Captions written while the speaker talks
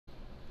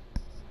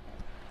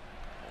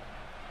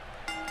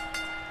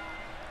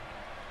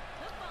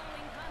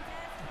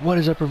What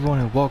is up, everyone,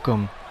 and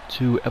welcome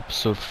to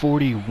episode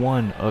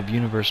 41 of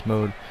Universe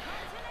Mode.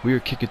 We are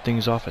kicking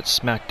things off at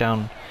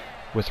SmackDown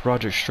with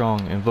Rodrick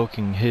Strong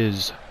invoking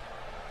his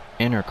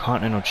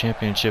Intercontinental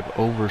Championship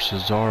over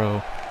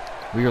Cesaro.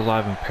 We are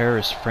live in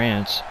Paris,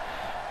 France,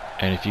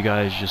 and if you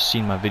guys just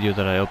seen my video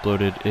that I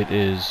uploaded, it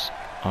is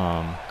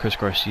Chris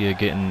Garcia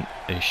getting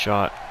a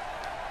shot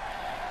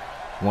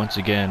once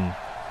again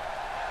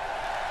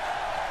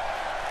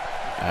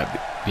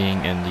at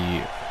being in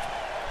the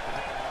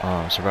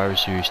Survivor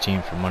Series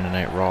team for Monday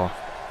Night Raw,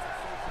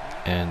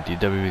 and the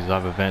WWE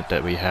live event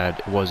that we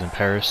had was in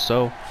Paris,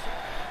 so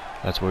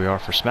that's where we are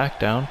for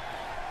SmackDown.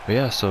 But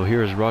yeah, so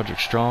here is Rodrick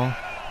Strong.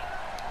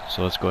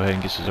 So let's go ahead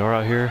and get Cesaro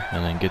out here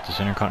and then get this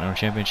Intercontinental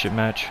Championship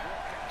match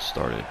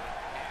started.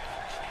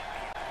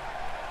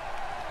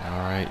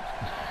 Alright,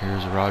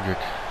 here's Rodrick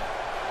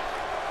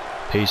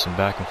pacing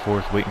back and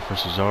forth, waiting for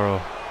Cesaro.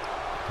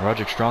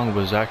 Rodrick Strong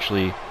was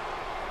actually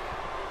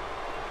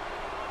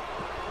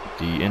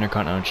the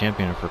Intercontinental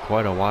Champion for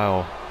quite a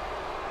while,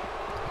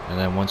 and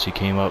then once he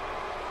came up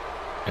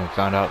and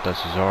found out that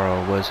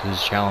Cesaro was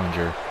his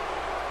challenger,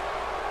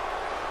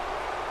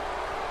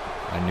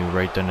 I knew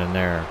right then and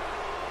there,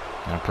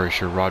 and I'm pretty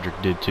sure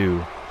Rodrick did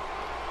too,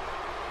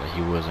 that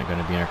he wasn't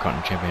going to be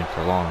Intercontinental Champion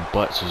for long.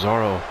 But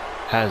Cesaro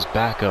has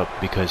backup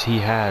because he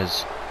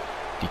has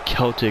the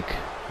Celtic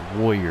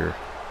Warrior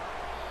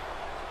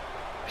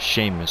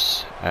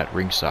Sheamus at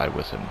ringside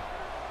with him.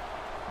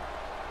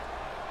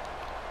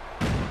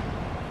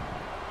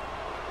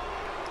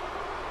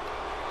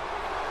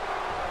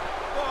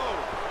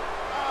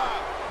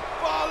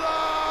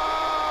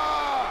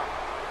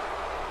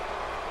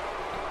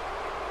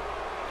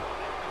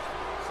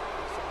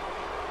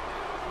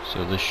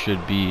 So this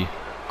should be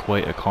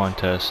quite a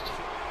contest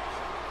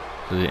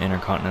for the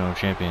Intercontinental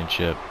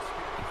Championship.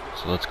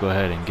 So let's go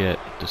ahead and get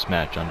this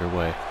match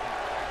underway.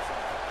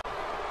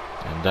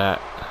 And that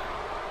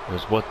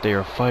is what they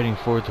are fighting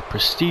for. The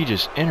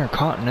prestigious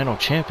Intercontinental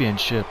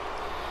Championship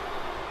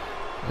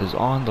is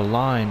on the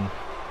line.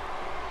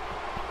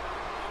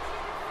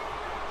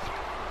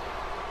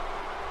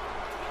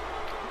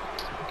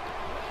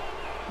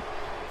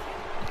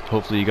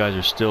 Hopefully you guys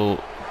are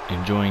still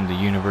enjoying the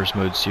Universe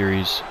Mode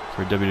series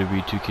for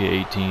WWE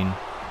 2K18.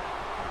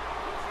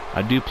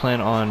 I do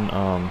plan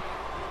on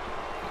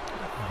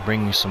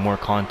bringing some more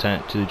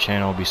content to the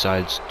channel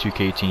besides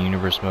 2K18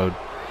 Universe Mode,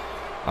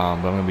 but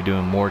I'm going to be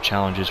doing more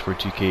challenges for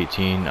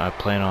 2K18. I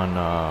plan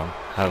on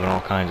having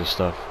all kinds of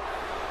stuff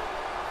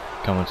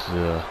coming to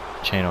the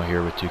channel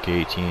here with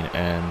 2K18,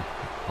 and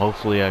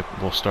hopefully I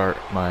will start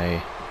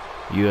my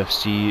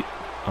UFC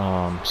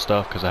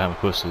stuff, because I haven't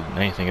posted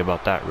anything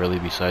about that really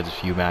besides a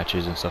few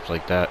matches and stuff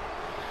like that.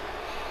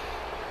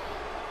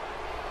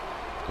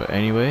 But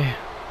anyway,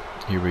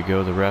 here we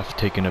go. The ref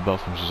taking the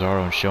belt from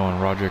Cesaro and showing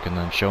Rodrick and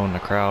then showing the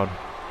crowd.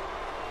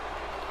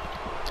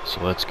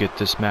 So let's get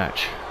this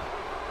match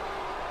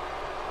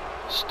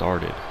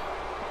started.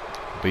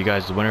 But you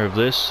guys, the winner of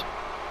this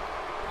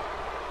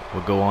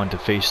will go on to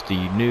face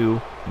the new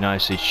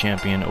United States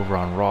Champion over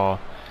on Raw,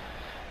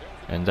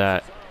 and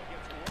that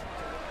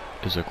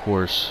is, of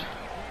course,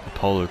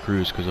 Apollo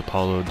Crews, because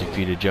Apollo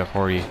defeated Jeff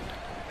Hardy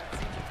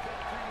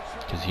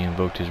because he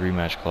invoked his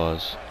rematch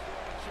clause.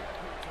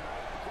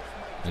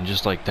 And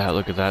just like that,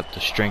 look at that, the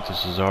strength of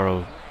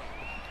Cesaro.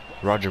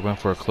 Rodrick went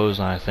for a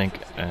clothesline, I think,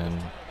 and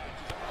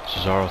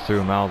Cesaro threw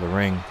him out of the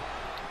ring.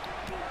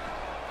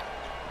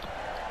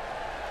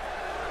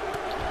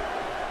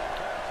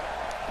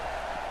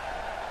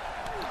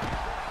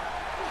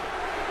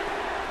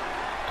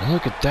 And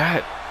look at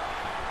that,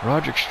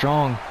 Rodrick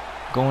Strong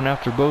going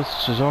after both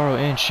Cesaro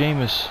and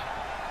Sheamus.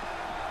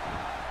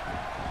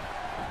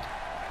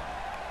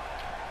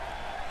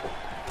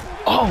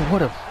 Oh,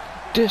 what a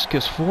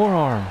discus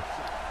forearm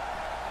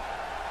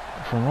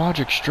from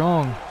Rodrick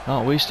Strong,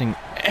 not wasting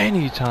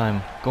any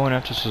time going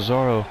after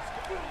Cesaro.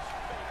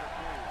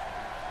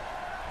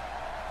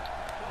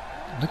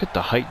 Look at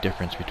the height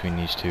difference between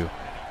these two.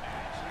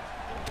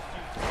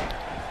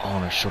 Oh,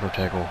 and a shoulder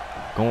tackle.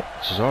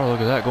 Cesaro,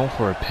 look at that, going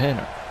for a pin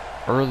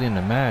early in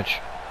the match.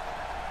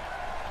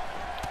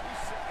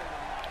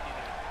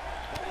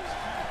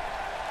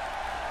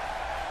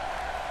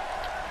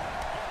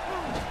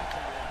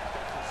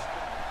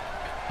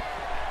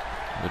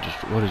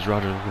 What is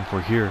Rodrick looking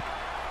for here?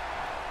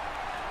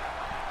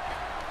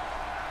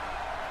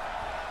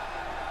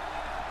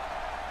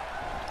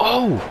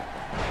 Oh!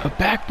 A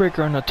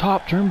backbreaker on the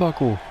top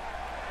turnbuckle.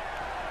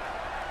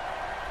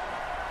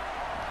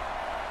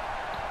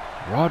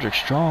 Rodrick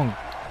Strong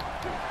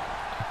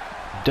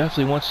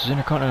definitely wants his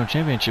Intercontinental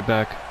Championship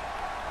back.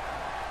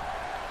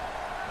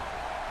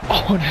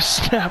 Oh, and a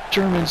snap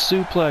German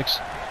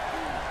suplex.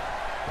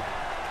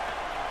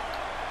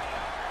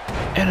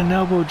 And an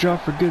elbow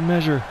drop for good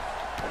measure.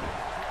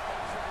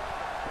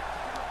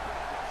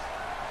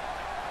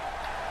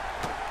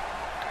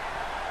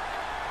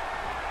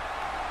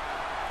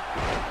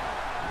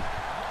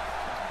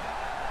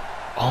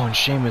 Oh, and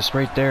Sheamus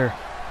right there,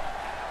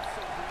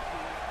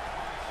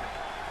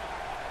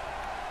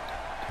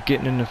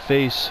 getting in the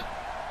face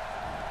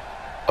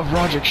of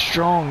Rodrick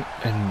Strong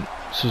and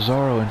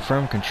Cesaro in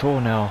firm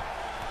control now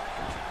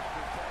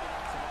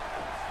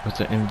with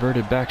the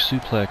inverted back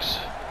suplex.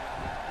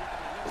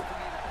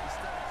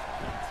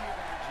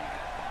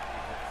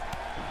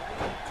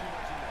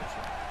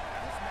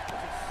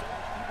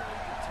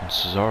 And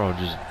Cesaro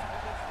just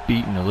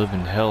beating the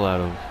living hell out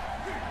of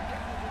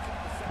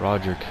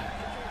Rodrick.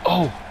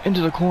 Oh, into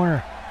the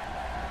corner.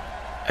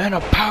 And a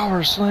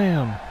power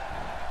slam.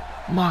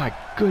 My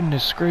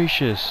goodness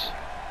gracious.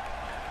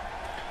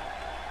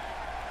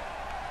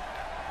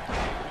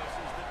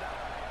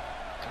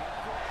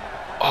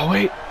 Oh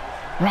wait,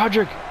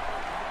 Rodrick.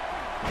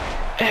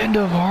 End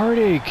of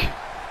heartache.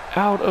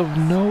 Out of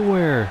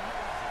nowhere.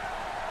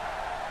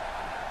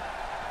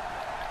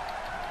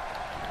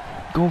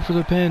 Going for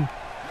the pin.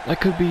 That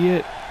could be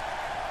it.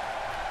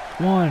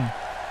 1,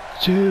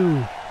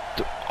 2,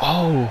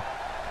 oh,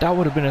 that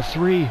would have been a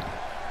 3.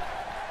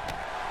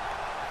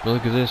 But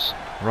look at this.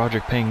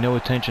 Rodrick paying no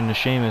attention to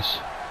Sheamus.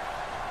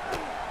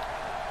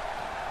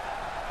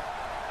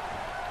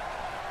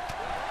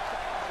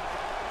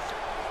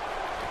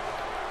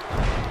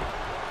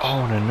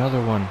 Oh, and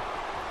another one.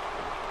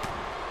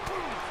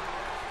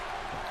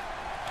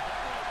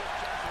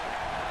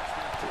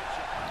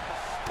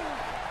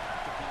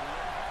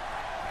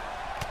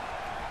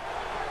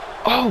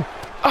 Oh,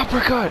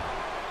 uppercut.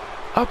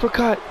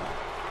 Uppercut.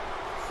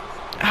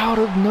 Out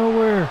of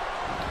nowhere.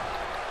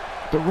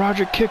 But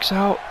Rodrick kicks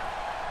out.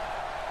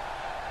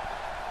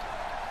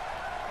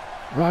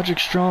 Rodrick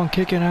Strong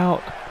kicking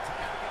out.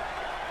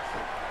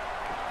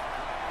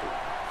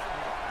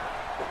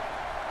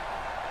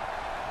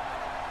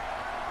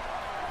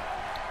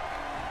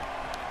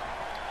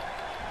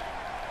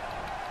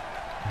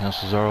 Now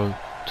Cesaro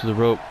to the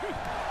rope.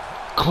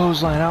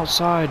 Clothesline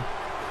outside.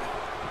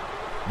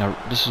 Now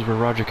this is where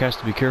Rodrick has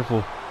to be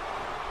careful.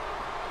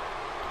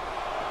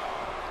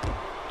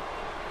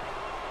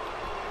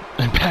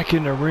 And back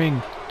in the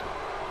ring.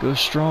 Goes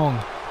Strong.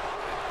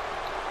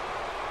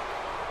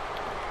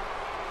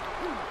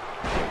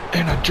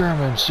 And a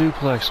German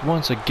suplex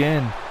once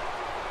again.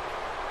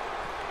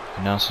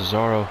 And now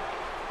Cesaro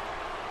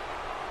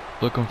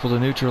looking for the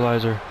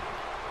neutralizer.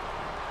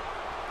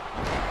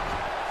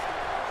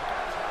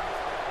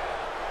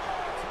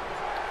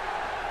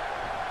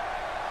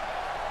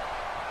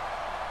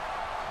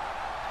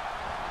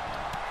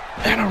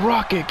 And a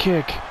rocket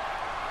kick.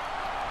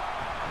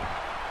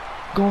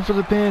 Going for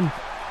the pin.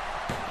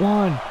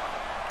 1,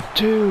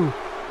 2.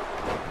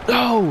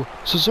 Oh,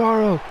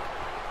 Cesaro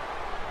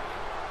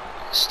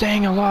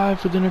staying alive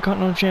for the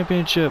Intercontinental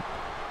Championship.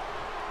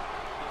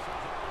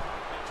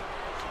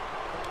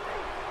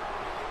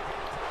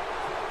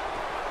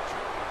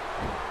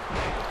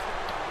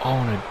 Oh,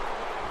 and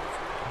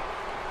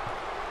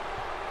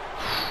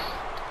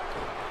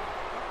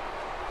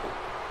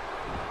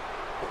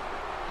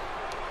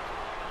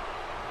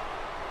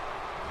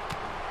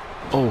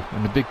oh,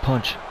 and a big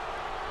punch.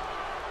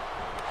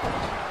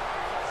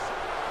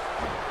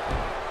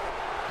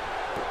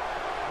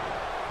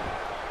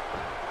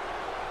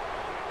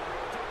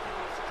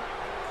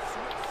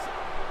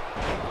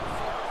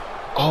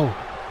 Oh,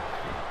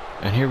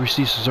 and here we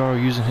see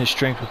Cesaro using his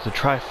strength with the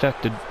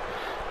trifecta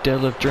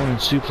deadlift German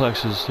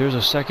suplexes. Here's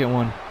a second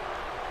one.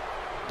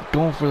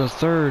 Going for the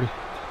third.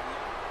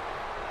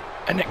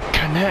 And it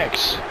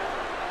connects.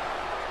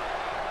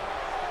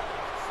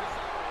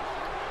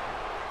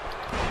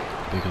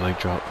 Big leg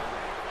drop.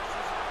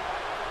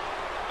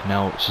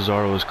 Now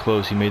Cesaro is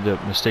close. He made the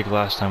mistake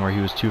last time where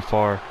he was too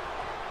far.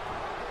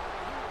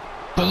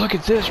 But look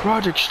at this.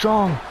 Rodrick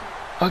Strong.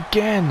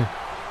 Again.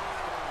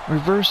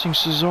 Reversing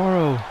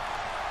Cesaro.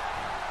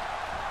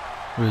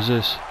 What is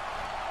this?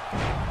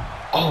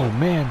 Oh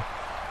man.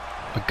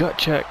 A gut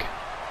check.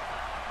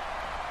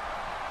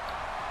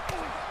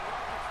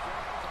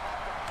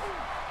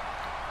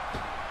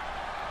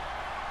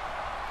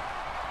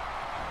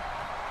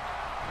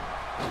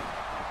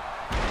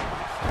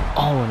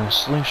 Oh, and a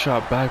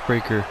slingshot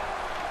backbreaker.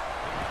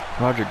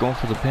 Rodrick going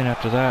for the pin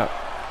after that.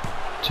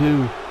 2.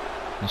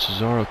 And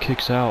Cesaro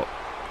kicks out.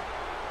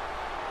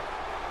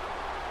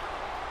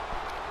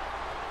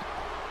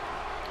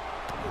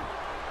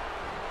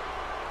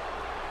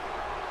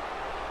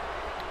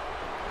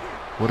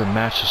 What a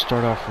match to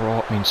start off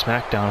Raw,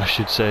 SmackDown, I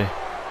should say.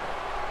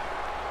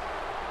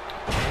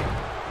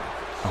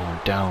 Oh,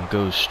 and down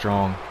goes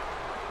Strong.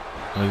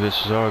 Look at this,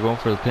 Cesaro going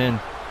for the pin.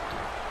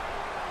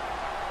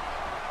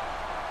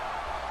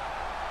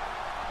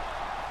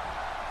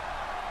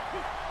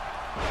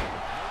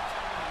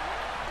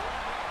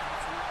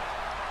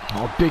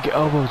 Oh, big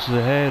elbow to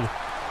the head.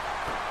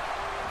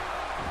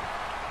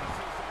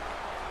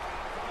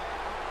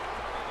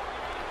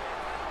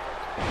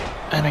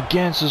 And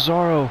again,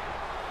 Cesaro.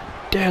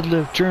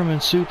 Deadlift German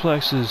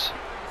suplexes.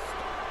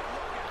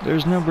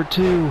 There's number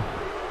 2.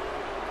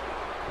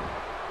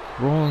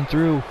 Rolling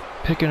through,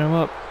 picking him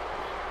up.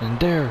 And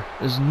there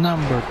is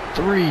number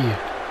 3. And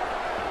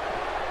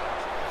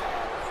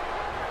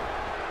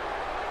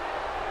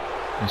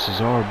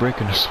Cesaro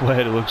breaking a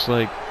sweat, it looks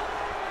like.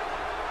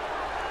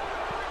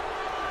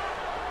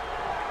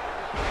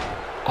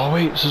 Oh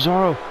wait,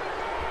 Cesaro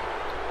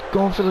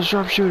going for the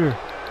sharpshooter.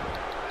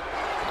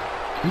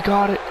 He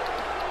got it.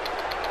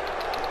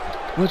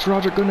 What's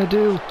Rodrick gonna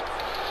do?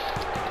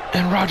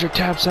 And Rodrick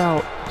taps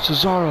out.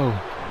 Cesaro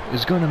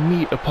is gonna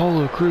meet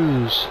Apollo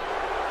Crews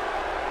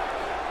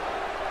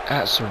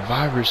at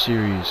Survivor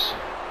Series.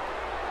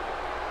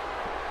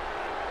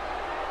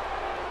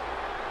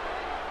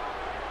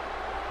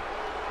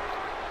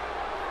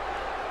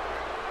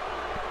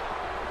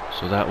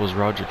 So that was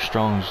Rodrick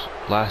Strong's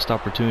last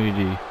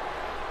opportunity,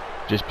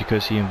 just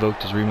because he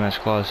invoked his rematch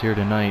clause here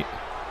tonight.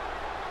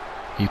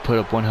 He put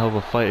up one hell of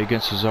a fight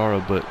against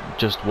Cesaro, but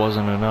just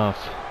wasn't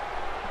enough.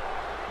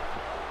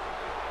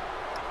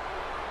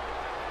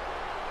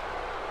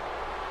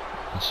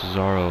 And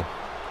Cesaro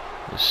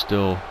is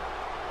still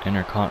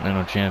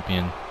Intercontinental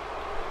Champion.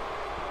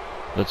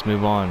 Let's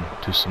move on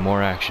to some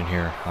more action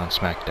here on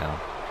SmackDown.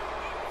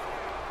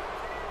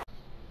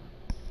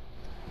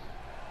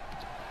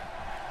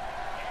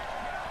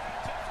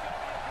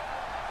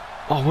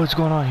 Oh, what's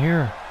going on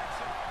here?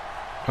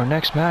 Our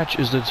next match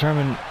is to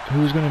determine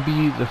who's going to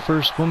be the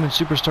first women's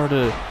superstar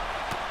to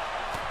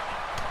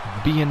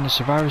be in the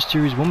Survivor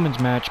Series women's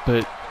match,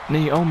 but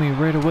Naomi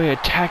right away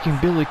attacking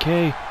Billie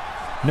Kay.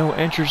 No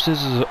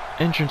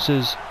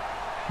entrances.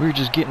 We're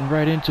just getting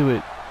right into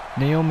it.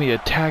 Naomi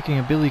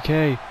attacking Billie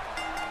Kay.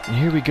 And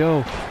here we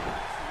go.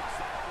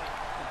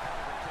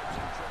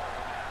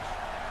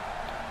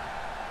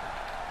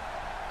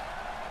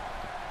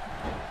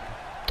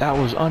 That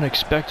was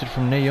unexpected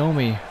from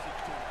Naomi.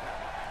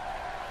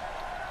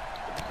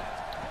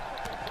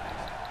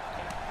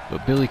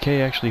 But Billie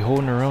Kay actually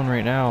holding her own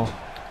right now.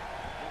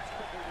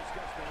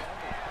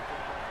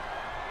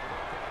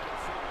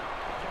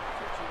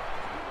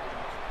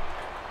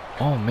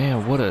 Oh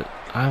man,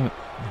 I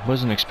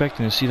wasn't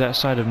expecting to see that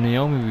side of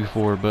Naomi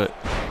before, but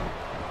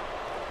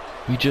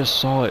we just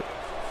saw it.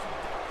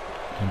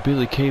 And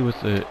Billie Kay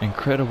with the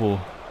incredible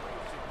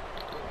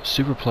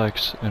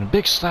superplex and a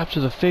big slap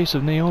to the face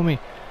of Naomi.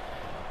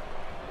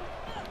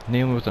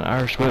 Naomi with an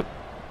Irish whip.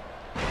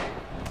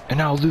 And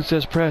now Lou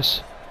Thesz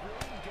press.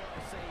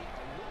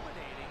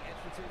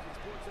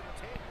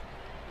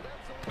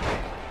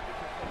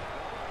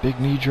 Big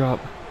knee drop.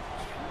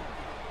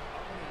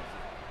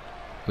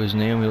 What is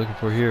Naomi looking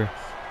for here?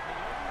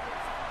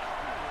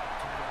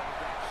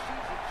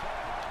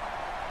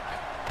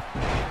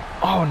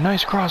 Oh,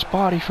 nice cross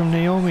body from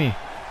Naomi.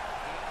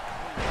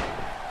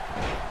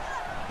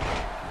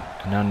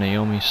 And now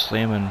Naomi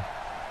slamming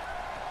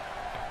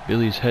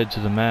Billie's head to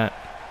the mat.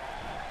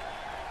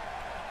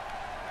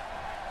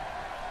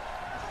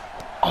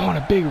 Oh, and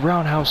a big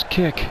roundhouse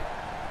kick.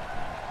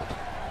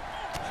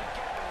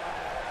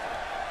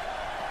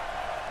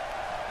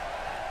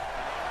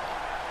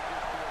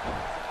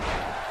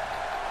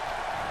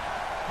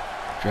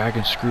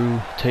 Dragon screw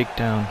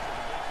takedown.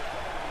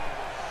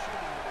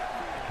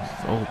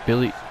 Oh,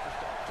 Billie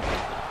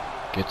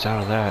gets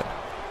out of that.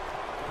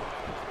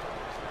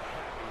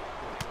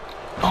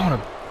 Oh, and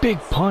a big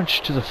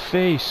punch to the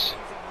face.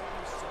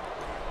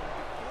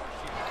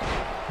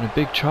 And a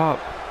big chop.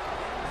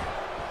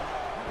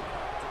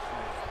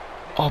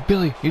 Oh,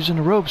 Billie using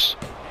the ropes.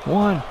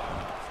 One.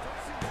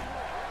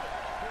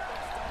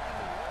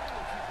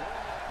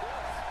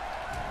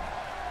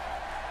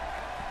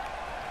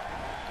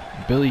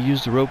 Billie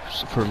used the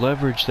ropes for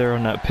leverage there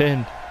on that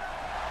pin.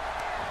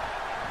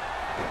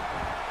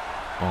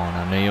 Oh,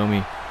 now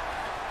Naomi.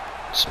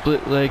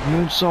 Split leg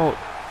moonsault.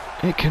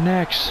 It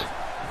connects.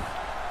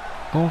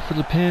 Going for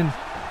the pin.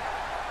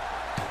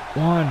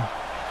 One.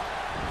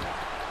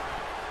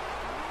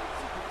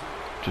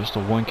 Just a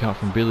one count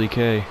from Billie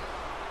Kay.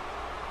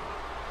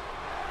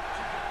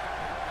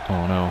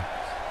 Oh no.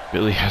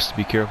 Billie has to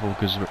be careful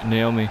because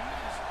Naomi.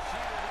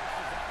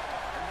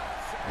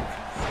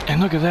 And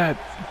look at that.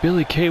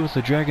 Billie Kay with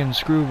the dragon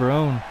screw of her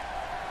own.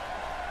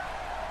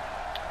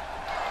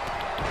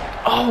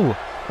 Oh,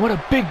 what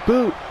a big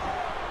boot.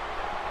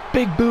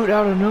 Big boot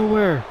out of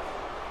nowhere.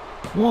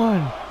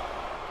 One,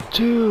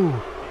 two.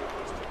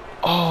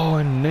 Oh,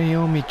 and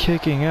Naomi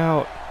kicking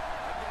out.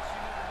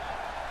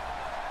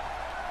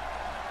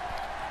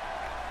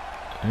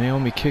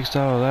 Naomi kicks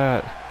out of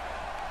that.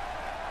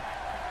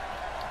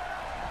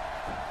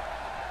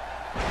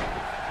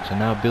 So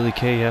now Billie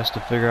Kay has to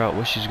figure out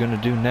what she's going to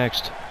do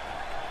next.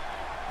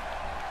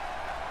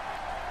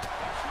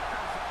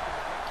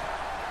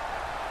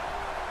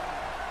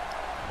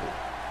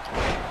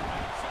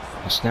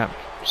 A snap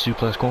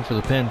suplex going for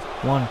the pin.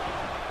 One.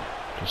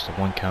 Just a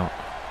one count.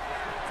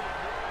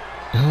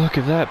 And look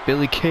at that.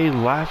 Billie Kay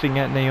laughing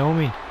at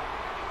Naomi.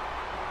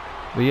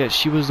 But yet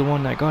she was the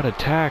one that got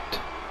attacked.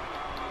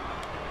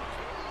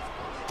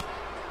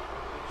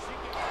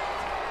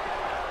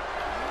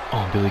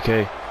 Oh, Billie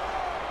Kay.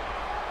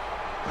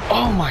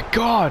 Oh my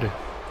God!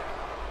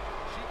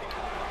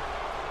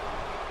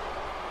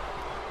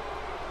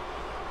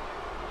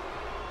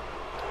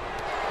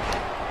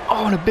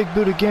 Oh, and a big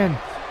boot again.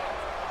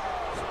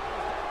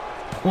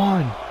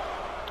 One,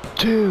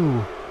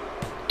 two,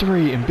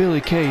 three, and Billie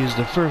Kay is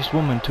the first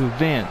woman to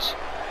advance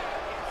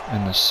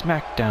in the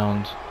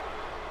SmackDown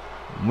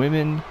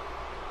Women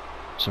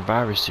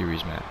Survivor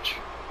Series match.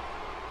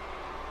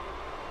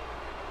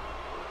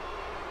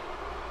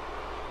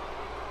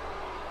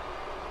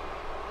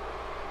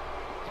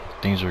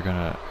 Things are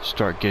gonna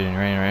start getting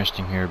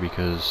interesting here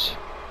because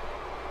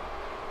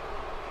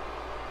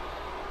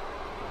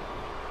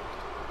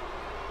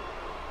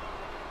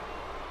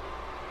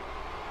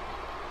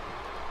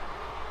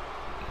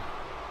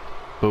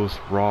both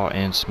Raw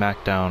and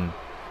SmackDown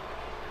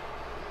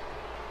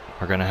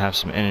are gonna have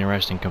some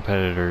interesting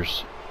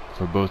competitors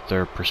for both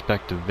their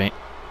respective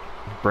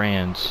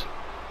brands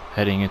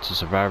heading into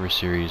Survivor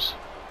Series,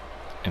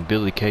 and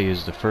Billie Kay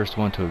is the first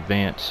one to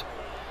advance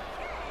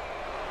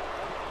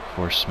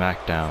for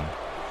SmackDown.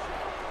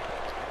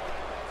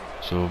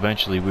 So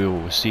eventually we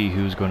will see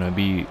who's going to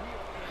be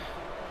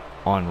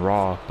on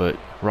Raw, but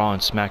Raw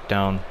and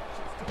SmackDown,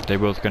 they're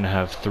both going to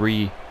have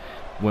 3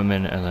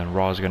 women, and then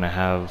Raw's going to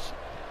have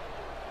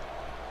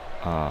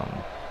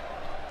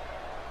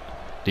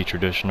the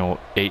traditional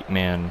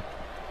 8-man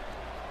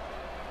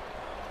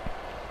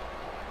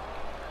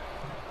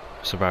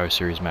Survivor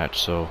Series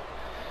match. So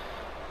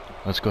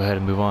let's go ahead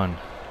and move on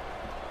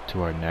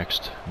to our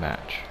next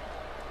match.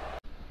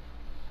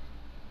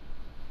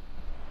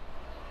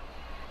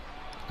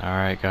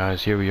 Alright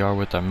guys, here we are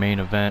with our main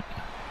event.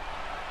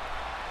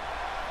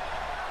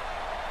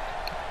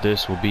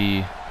 This will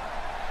be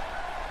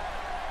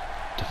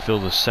to fill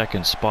the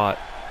second spot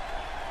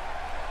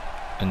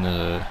in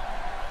the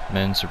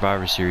men's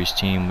Survivor Series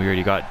team. We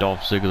already got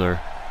Dolph Ziggler.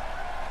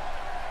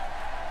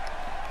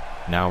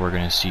 Now we're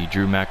going to see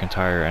Drew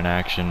McIntyre in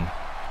action.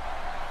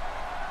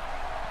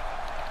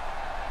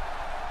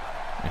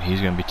 And he's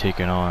going to be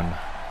taking on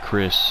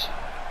Chris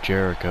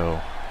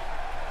Jericho.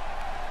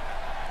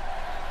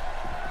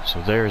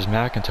 So there's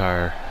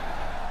McIntyre.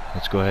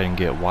 Let's go ahead and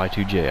get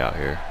Y2J out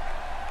here.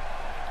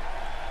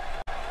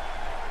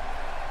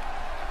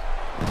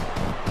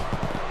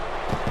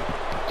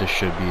 This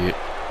should be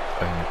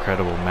an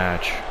incredible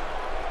match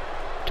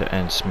to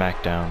end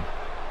SmackDown.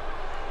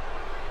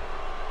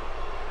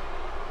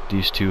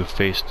 These two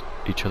faced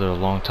each other a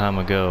long time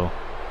ago.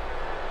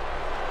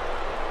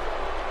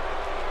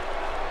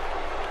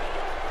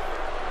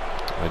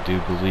 I do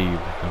believe,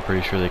 I'm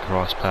pretty sure they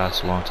crossed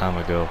paths a long time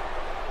ago.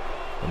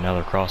 But now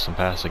they're crossing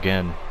paths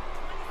again.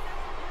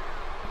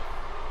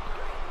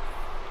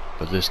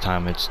 But this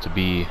time it's to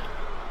be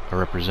a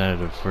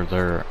representative for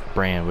their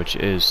brand, which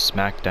is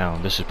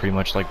SmackDown. This is pretty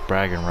much like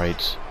bragging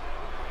rights.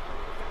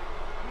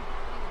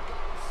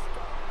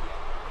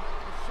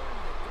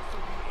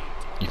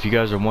 If you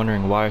guys are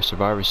wondering why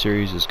Survivor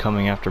Series is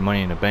coming after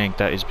Money in the Bank,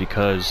 that is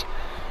because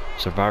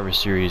Survivor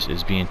Series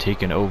is being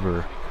taken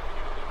over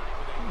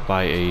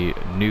by a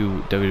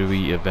new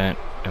WWE event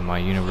in my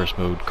universe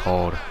mode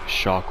called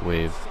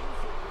Shockwave.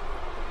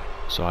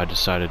 So I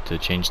decided to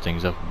change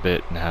things up a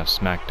bit and have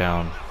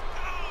SmackDown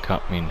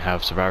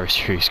have Survivor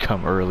Series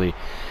come early,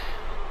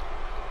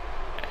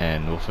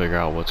 and we'll figure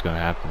out what's going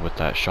to happen with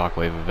that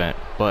Shockwave event.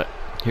 But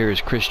here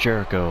is Chris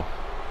Jericho.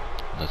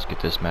 Let's get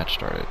this match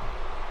started.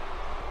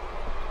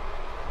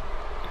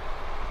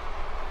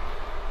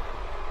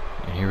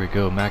 And here we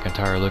go,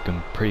 McIntyre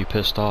looking pretty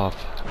pissed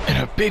off,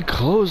 and a big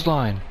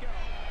clothesline.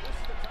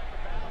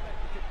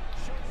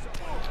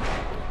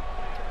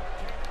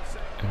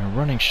 And a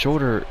running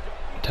shoulder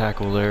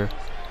tackle there.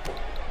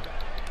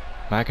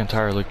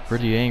 McIntyre looked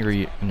pretty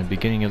angry in the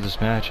beginning of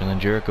this match, and then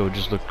Jericho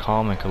just looked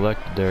calm and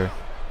collected there.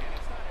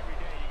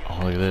 Oh,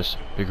 look at this.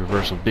 Big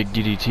reversal, big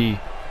DDT.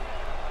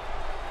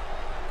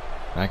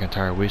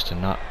 McIntyre wasted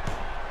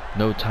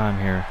no time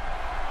here.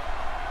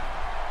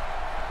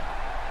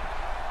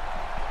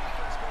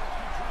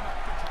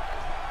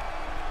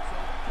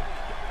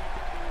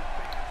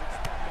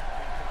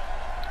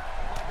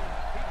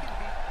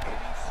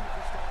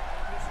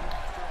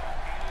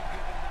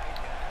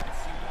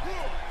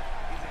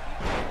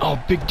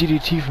 Oh, big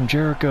DDT from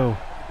Jericho.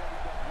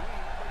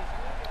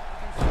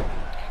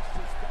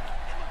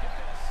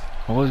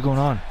 Oh, what is going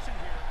on?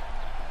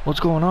 What's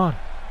going on?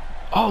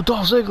 Oh,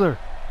 Dolph Ziggler.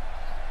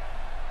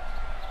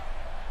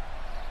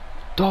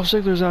 Dolph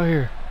Ziggler's out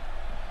here.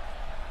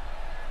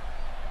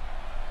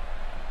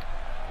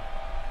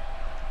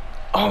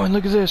 Oh, and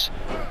look at this.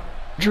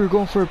 Drew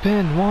going for a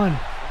pin. 1.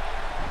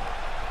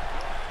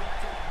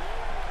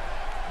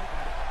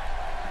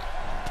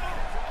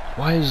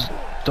 Why is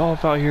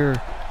Dolph out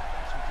here?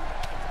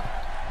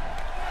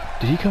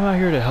 Did he come out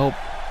here to help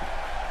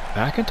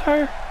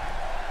McIntyre?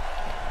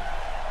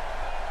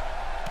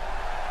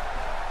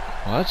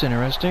 Well, that's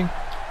interesting.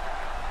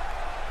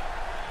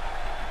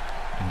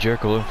 And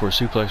Jericho looking for a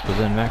suplex, but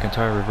then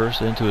McIntyre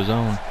reversed it into his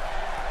own.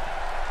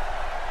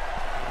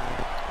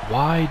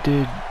 Why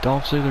did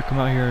Dolph Ziggler come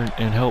out here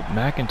and help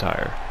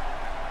McIntyre?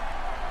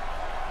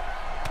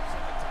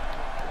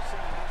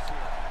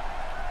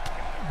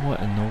 What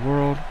in the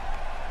world?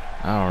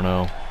 I don't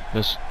know.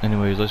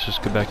 Anyways, let's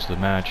just get back to the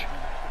match.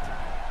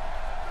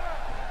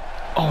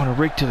 Oh, and a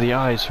rake to the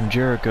eyes from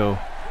Jericho.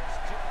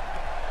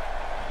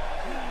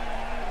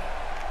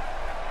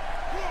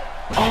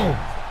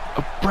 Oh,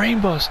 a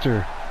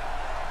brainbuster.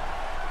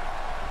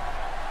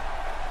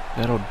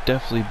 That'll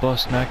definitely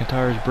bust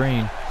McIntyre's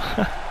brain.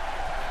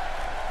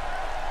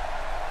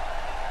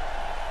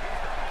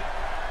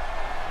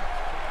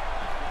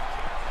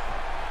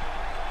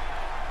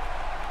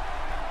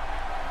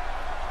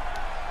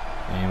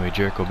 Anyway,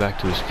 Jericho back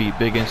to his feet.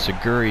 Big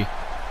enziguri.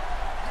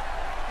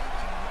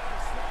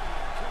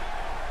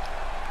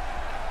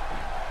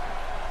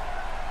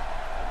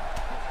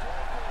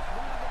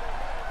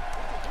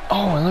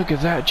 Oh, and look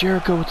at that.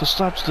 Jericho with the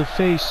slap to the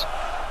face.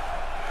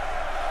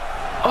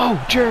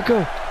 Oh,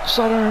 Jericho.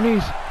 Slide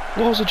underneath.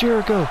 Walls of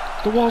Jericho.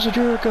 The walls of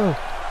Jericho.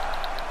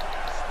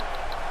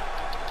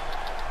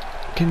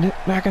 Can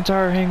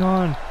McIntyre hang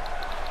on?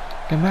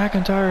 Can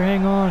McIntyre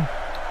hang on?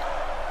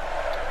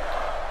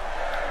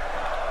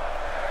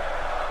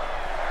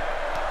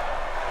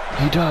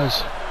 He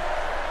does.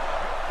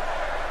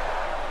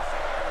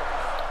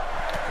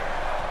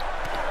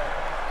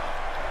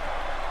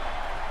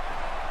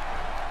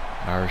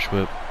 Irish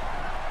whip.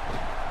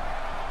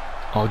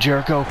 Oh,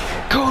 Jericho.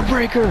 Code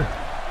breaker.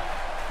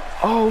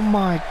 Oh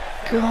my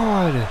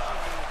God.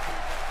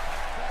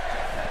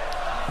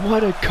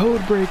 What a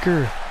code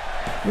breaker.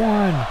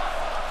 1,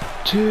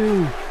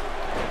 2.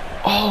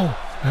 Oh,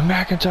 and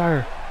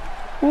McIntyre.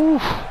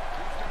 Oof.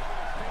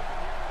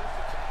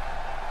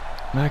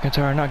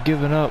 McIntyre not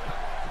giving up.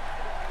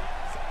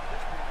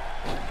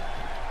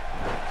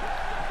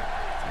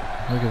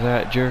 Look at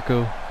that,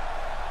 Jericho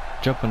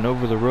jumping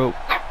over the rope.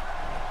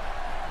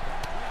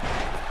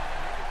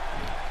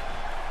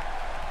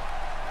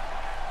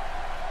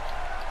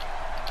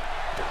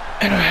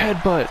 And a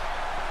headbutt.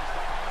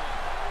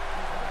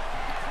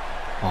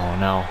 Oh,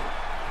 now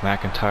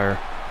McIntyre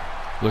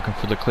looking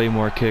for the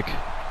Claymore kick.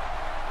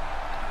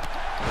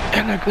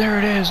 And there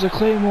it is, the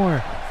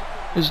Claymore.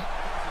 Is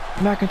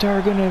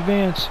McIntyre going to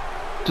advance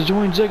to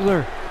join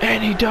Ziggler?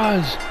 And he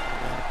does.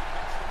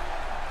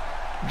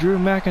 Drew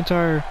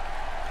McIntyre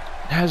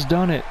has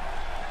done it.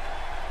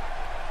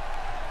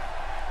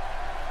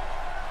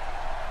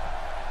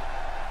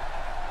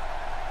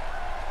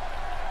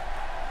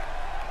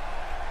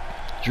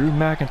 Drew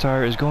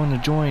McIntyre is going to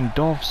join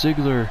Dolph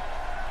Ziggler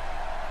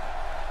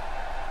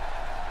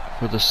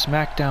for the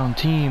SmackDown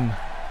team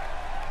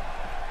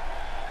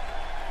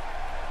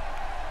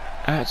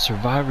at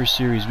Survivor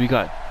Series. We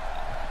got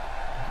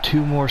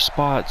 2 more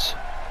spots.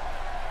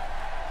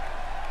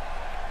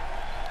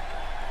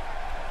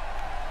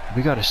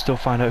 We got to still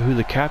find out who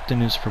the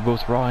captain is for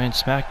both Raw and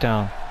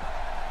SmackDown.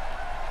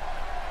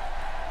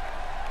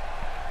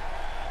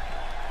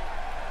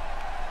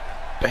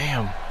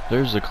 Bam!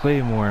 There's the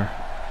Claymore.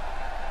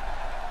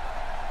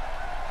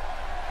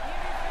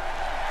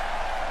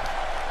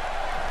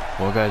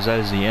 Well guys, that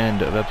is the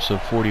end of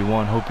episode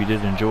 41. Hope you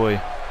did enjoy.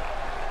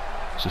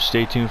 So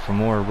stay tuned for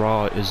more.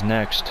 Raw is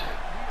next.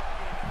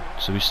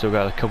 So we still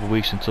got a couple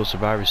weeks until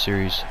Survivor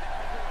Series.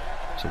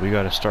 So we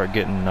got to start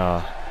getting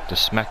the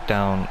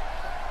SmackDown.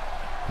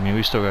 I mean,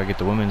 we still got to get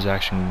the women's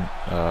action,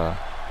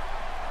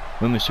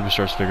 women's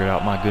superstars figured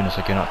out. My goodness,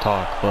 I cannot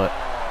talk. But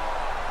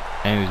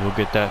anyways, we'll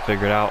get that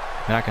figured out.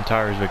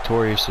 McIntyre is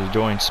victorious to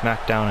join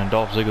SmackDown and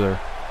Dolph Ziggler.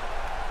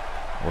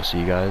 We'll see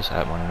you guys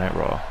at Monday Night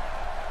Raw.